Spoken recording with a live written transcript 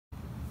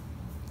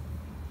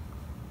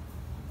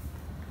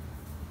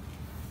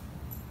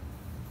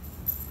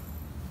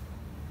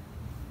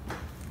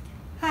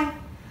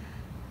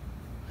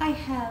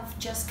have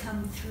just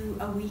come through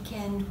a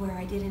weekend where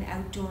I did an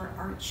outdoor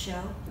art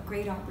show. A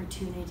great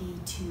opportunity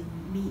to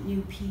meet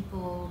new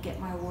people, get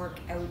my work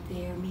out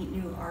there, meet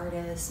new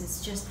artists.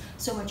 It's just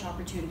so much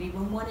opportunity.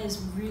 When one is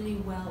really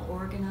well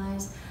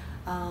organized,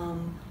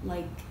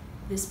 like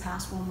this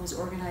past one was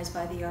organized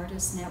by the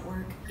Artists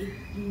Network, it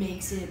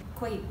makes it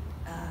quite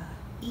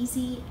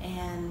easy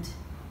and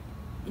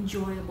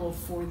enjoyable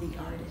for the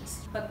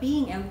artist. But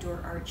being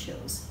outdoor art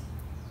shows,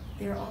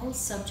 they're all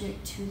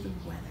subject to the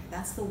weather.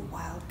 That's the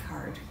wild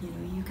card. You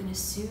know, you can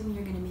assume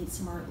you're going to meet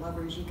some art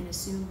lovers. You can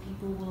assume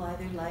people will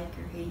either like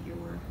or hate your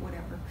work,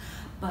 whatever.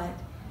 But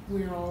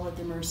we're all at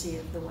the mercy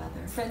of the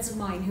weather. Friends of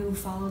mine who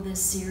follow this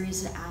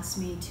series asked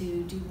me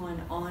to do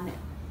one on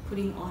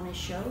putting on a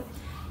show,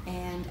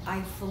 and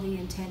I fully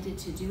intended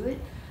to do it,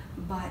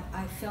 but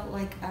I felt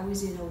like I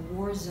was in a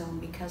war zone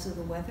because of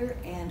the weather,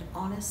 and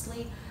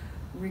honestly,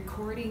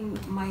 recording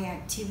my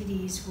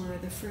activities were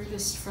the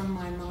furthest from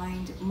my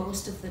mind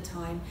most of the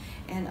time,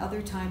 and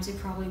other times it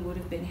probably would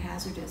have been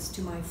hazardous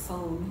to my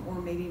phone or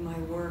maybe my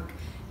work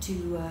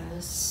to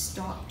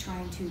stop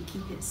trying to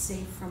keep it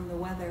safe from the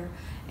weather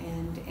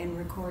and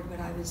record what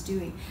I was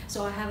doing.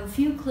 So I have a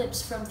few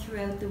clips from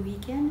throughout the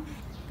weekend.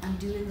 I'm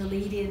doing the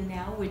lead in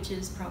now, which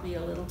is probably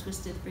a little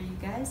twisted for you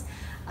guys,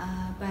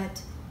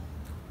 but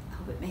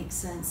it makes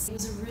sense. It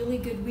was a really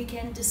good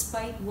weekend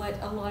despite what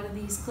a lot of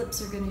these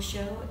clips are going to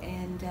show,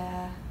 and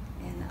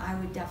I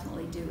would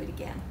definitely do it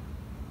again.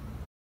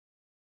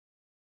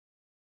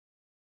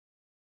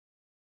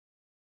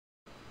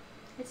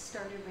 It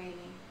started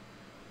raining.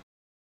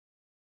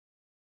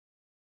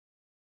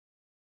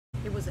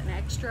 It was an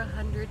extra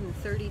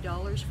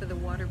 $130 for the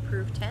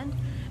waterproof tent,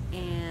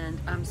 and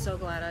I'm so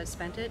glad I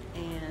spent it,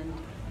 and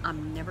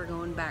I'm never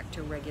going back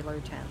to regular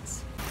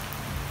tents.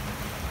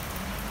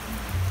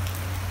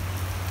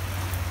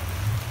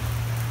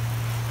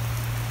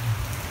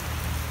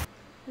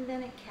 And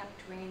then it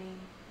kept raining.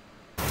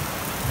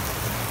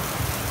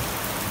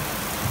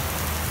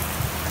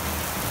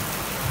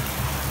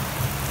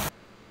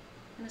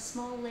 And a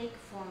small lake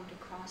formed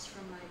across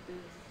from my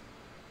booth.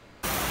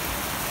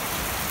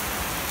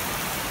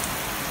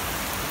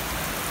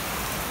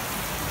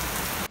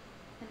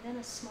 And then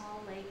a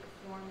small lake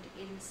formed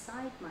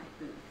inside my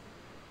booth.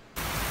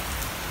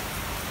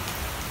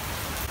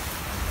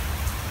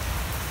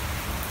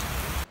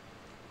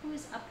 I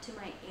was up to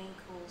my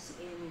ankles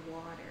in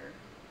water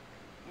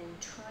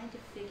and trying to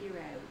figure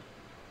out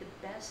the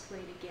best way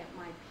to get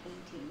my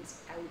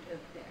paintings out of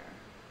there.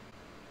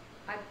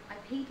 I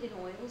paint in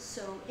oils,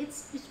 so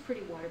it's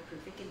pretty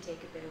waterproof. It can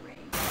take a bit of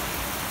rain.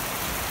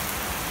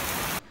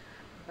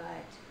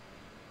 But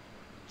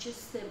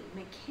just the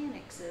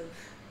mechanics of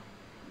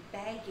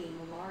bagging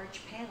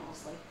large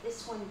panels, like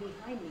this one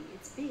behind me,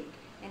 it's big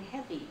and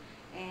heavy,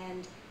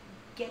 and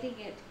getting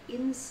it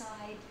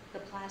inside the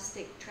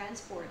plastic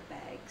transport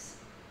bags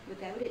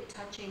without it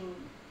touching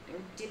or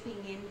dipping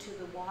into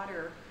the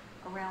water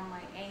around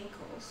my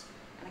ankles,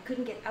 and I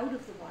couldn't get out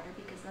of the water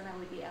because then I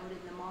would be out in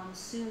the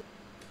monsoon.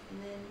 And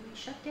then we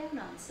shut down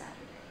on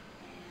Saturday,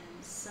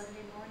 and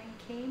Sunday morning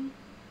came,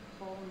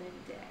 whole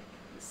new day.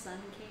 The sun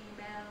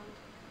came out,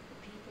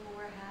 the people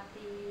were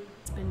happy.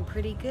 It's been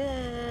pretty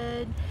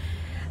good.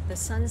 The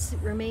sun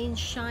remains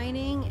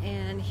shining,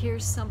 and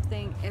here's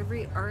something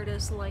every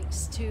artist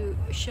likes to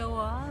show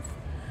off,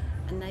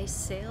 a nice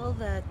sale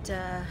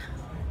that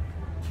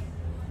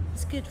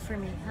it's good for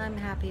me. I'm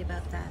happy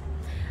about that.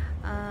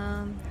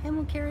 And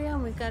we'll carry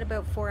on. We've got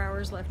about 4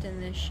 hours left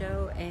in this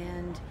show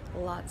and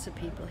lots of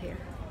people here.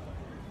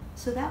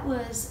 So that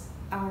was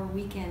our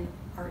weekend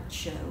art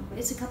show.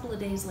 It's a couple of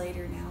days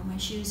later now. My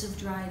shoes have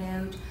dried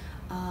out,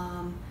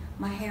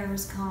 my hair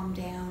has calmed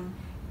down,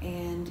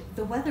 and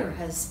the weather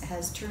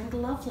has turned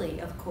lovely,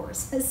 of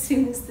course. As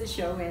soon as the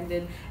show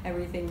ended,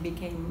 everything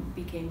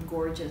became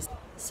gorgeous.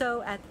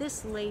 So at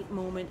this late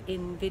moment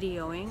in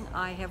videoing,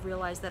 I have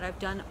realized that I've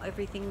done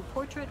everything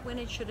portrait when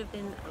it should have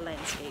been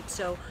landscape.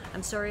 So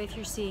I'm sorry if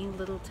you're seeing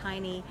little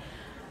tiny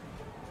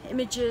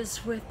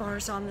images with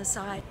bars on the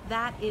side.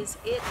 That is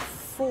it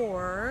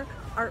for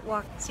Art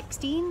Walk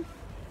 16.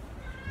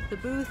 The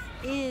booth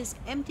is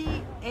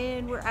empty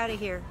and we're out of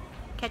here.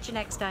 Catch you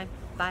next time.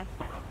 Bye.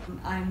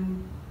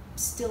 I'm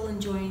still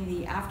enjoying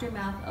the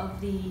aftermath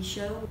of the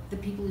show. The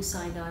people who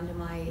signed on to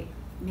my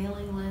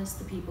mailing list,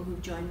 the people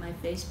who've joined my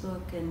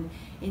Facebook and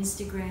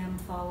Instagram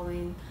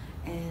following,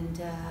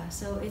 and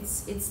so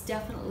it's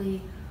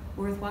definitely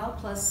worthwhile,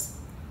 plus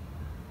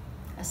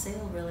a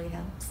sale really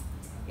helps.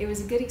 It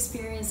was a good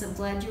experience. I'm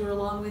glad you were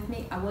along with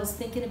me. I was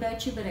thinking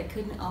about you, but I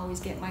couldn't always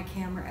get my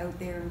camera out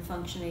there and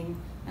functioning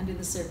under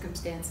the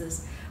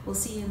circumstances. We'll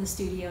see you in the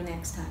studio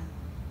next time.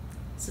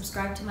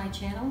 Subscribe to my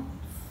channel,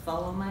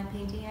 follow my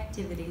painting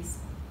activities.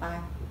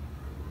 Bye.